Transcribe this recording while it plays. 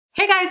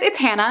Hey guys, it's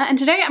Hannah, and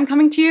today I'm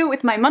coming to you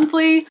with my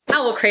monthly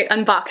OwlCrate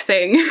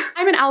unboxing.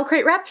 I'm an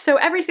OwlCrate rep, so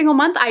every single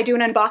month I do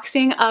an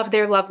unboxing of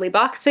their lovely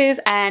boxes,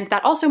 and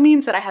that also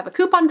means that I have a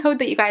coupon code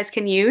that you guys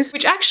can use,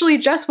 which actually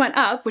just went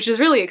up, which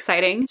is really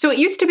exciting. So it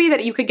used to be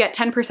that you could get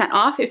 10%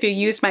 off if you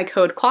used my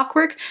code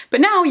CLOCKWORK,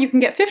 but now you can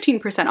get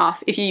 15%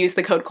 off if you use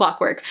the code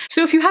CLOCKWORK.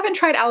 So if you haven't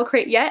tried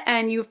OwlCrate yet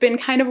and you've been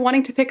kind of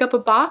wanting to pick up a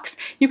box,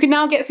 you can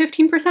now get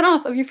 15%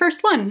 off of your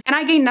first one. And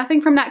I gain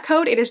nothing from that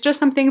code, it is just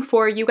something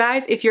for you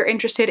guys if you're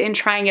interested in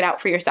trying it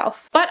out for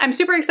yourself. But I'm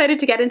super excited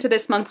to get into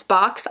this month's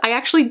box. I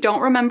actually don't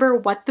remember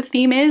what the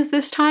theme is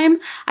this time.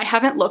 I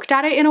haven't looked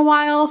at it in a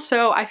while,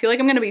 so I feel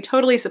like I'm gonna be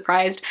totally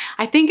surprised.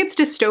 I think it's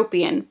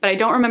dystopian, but I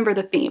don't remember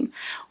the theme.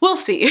 We'll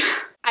see.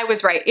 I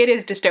was right, it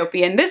is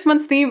dystopian. This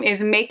month's theme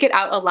is Make It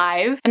Out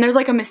Alive, and there's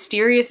like a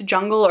mysterious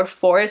jungle or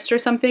forest or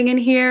something in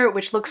here,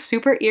 which looks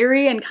super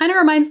eerie and kind of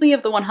reminds me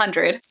of the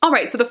 100. All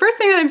right, so the first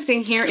thing that I'm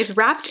seeing here is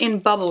wrapped in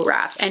bubble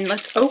wrap, and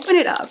let's open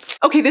it up.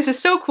 Okay, this is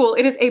so cool.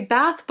 It is a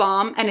bath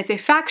bomb, and it's a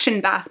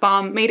faction bath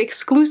bomb made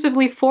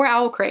exclusively for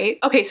OwlCrate.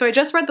 Okay, so I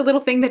just read the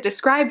little thing that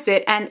describes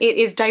it, and it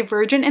is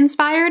Divergent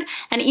inspired,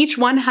 and each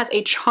one has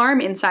a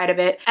charm inside of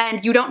it,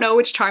 and you don't know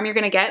which charm you're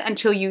gonna get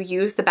until you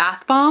use the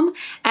bath bomb,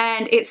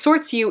 and it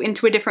sorts you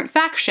into a different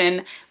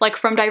faction, like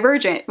from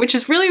Divergent, which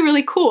is really,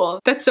 really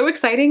cool. That's so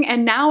exciting,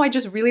 and now I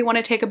just really want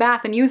to take a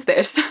bath and use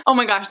this. Oh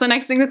my gosh, the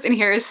next thing that's in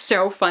here is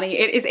so funny.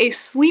 It is a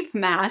sleep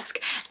mask,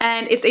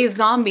 and it's a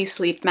zombie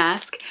sleep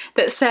mask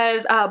that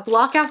says,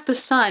 block out the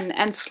sun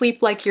and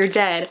sleep like you're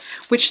dead,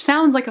 which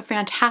sounds like a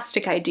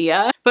fantastic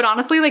idea. But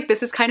honestly, like,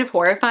 this is kind of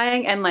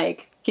horrifying, and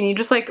like, can you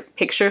just like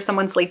picture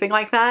someone sleeping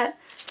like that?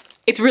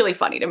 It's really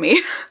funny to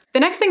me.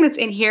 The next thing that's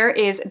in here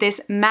is this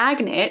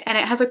magnet, and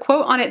it has a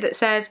quote on it that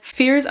says,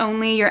 "Fear is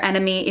only your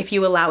enemy if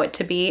you allow it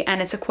to be,"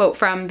 and it's a quote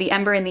from The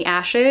Ember in the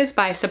Ashes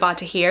by Sabaa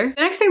Tahir.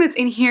 The next thing that's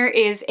in here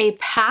is a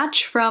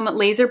patch from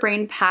Laser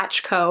Brain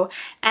Patch Co.,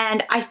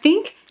 and I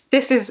think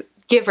this is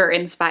Giver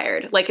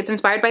inspired. Like, it's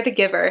inspired by The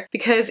Giver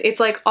because it's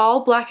like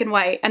all black and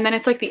white, and then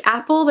it's like the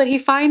apple that he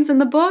finds in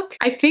the book.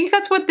 I think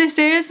that's what this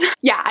is.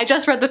 Yeah, I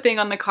just read the thing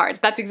on the card.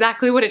 That's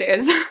exactly what it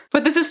is.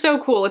 But this is so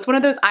cool. It's one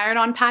of those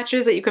iron-on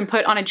patches that you can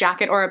put on a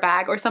jacket or a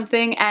bag or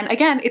something, and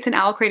again, it's an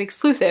OwlCrate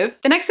exclusive.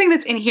 The next thing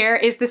that's in here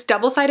is this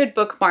double-sided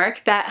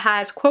bookmark that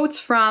has quotes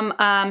from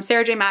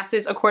Sarah J.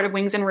 Maas's A Court of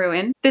Wings and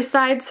Ruin. This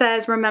side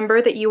says,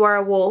 "Remember that you are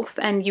a wolf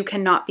and you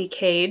cannot be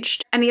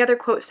caged." And the other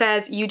quote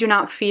says, "You do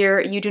not fear,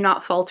 you do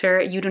not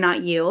falter, you do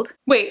not yield."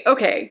 Wait,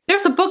 okay,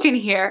 there's a book in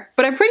here,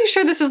 but I'm pretty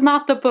sure this is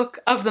not the book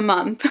of the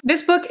month.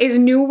 This book is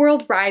New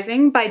World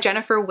Rising by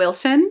Jennifer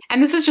Wilson,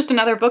 and this is just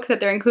another book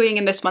that they're including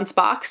in this month's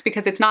box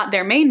because it's not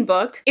their main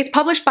book. It's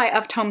published by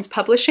Of Tomes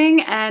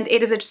Publishing, and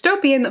it is a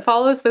dystopian that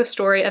follows the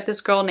story of this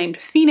girl named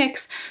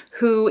Phoenix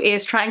who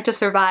is trying to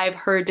survive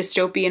her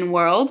dystopian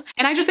world.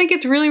 And I just think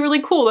it's really,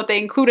 really cool that they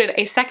included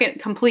a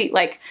second complete,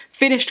 like,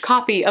 finished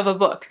copy of a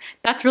book.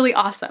 That's really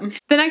awesome.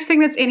 The next thing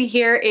that's in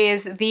here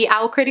is the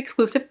OwlCrate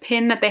exclusive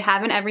pin that they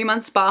have in every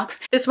month's box.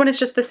 This one is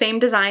just the same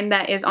design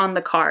that is on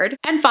the card.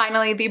 And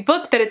finally, the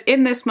book that is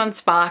in this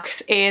month's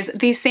box is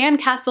The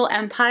Sandcastle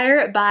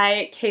Empire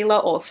by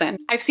Kayla Olson.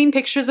 I've seen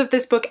pictures of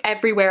this book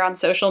everywhere on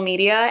social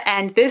media,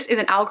 and this is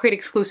an OwlCrate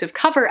exclusive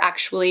cover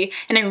actually,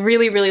 and I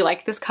really, really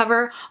like this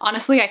cover.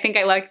 Honestly, I think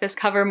I like this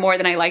cover more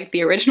than I liked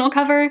the original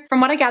cover.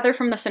 From what I gather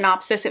from the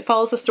synopsis, it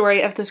follows the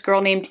story of this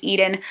girl named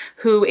Eden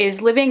who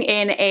is living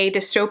in a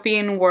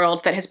dystopian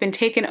world that has been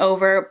taken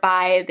over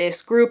by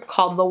this group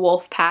called the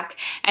Wolf Pack,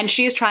 and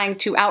she is trying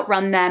to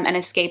outrun them and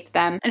escape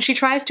them. And she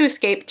tries to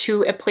escape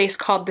to a place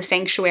called the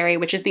Sanctuary,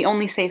 which is the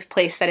only safe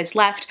place that is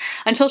left,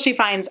 until she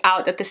finds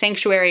out that the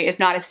Sanctuary is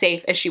not as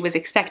safe as she was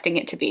expecting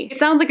it to be. It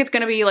sounds like it's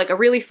gonna be like a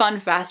really fun,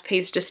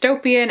 fast-paced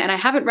dystopian, and I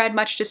haven't read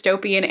much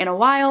dystopian in a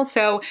while,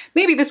 so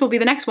maybe this will be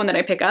the next one that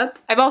I pick up.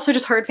 I've also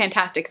just heard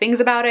fantastic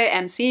things about it,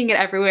 and seeing it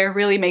everywhere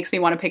really makes me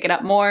want to pick it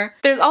up more.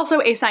 There's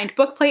also a signed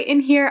book plate in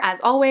here, as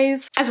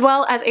always, as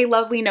well as a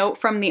lovely note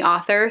from the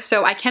author,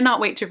 so I cannot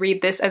wait to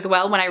read this as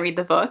well when I read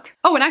the book.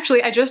 Oh, and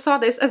actually, I just saw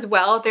this as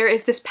well. There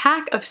is this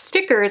pack of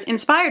stickers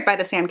inspired by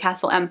the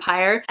Sandcastle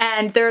Empire,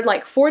 and there are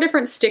like 4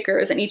 different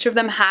stickers, and each of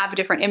them have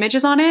different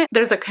images on it.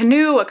 There's a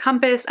canoe, a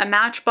compass, a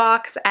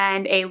matchbox,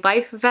 and a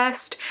life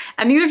vest,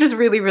 and these are just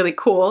really, really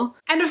cool.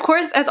 And of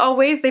course, as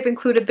always, they've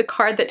included the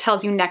card that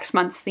tells you next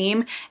month's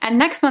theme, and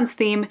next month's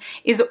theme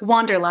is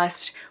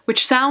Wanderlust,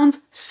 which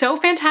sounds so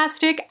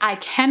fantastic. I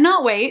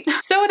cannot wait.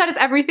 So that is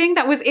everything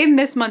that was in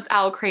this month's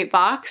OwlCrate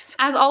box.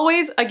 As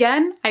always,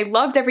 again, I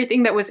loved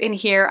everything that was in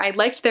here. I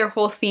liked their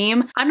whole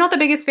theme. I'm not the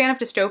biggest fan of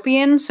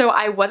dystopian, so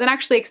I wasn't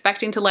actually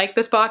expecting to like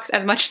this box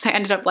as much as I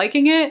ended up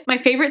liking it. My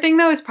favorite thing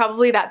though is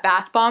probably that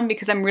bath bomb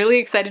because I'm really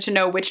excited to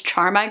know which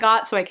charm I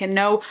got so I can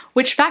know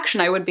which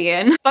faction I would be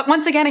in. But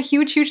once again, a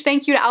huge, huge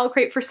thank you to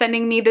OwlCrate for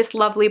sending me this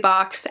lovely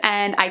box,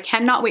 and I cannot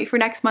cannot wait for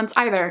next month's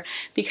either,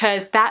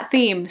 because that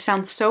theme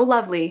sounds so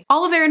lovely.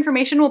 All of their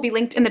information will be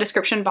linked in the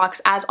description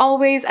box as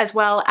always, as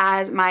well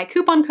as my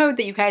coupon code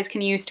that you guys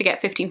can use to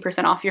get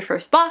 15% off your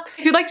first box.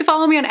 If you'd like to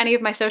follow me on any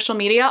of my social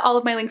media, all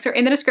of my links are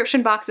in the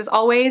description box as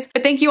always.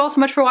 But thank you all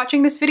so much for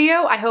watching this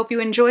video. I hope you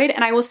enjoyed,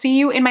 and I will see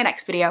you in my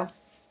next video.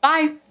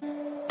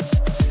 Bye!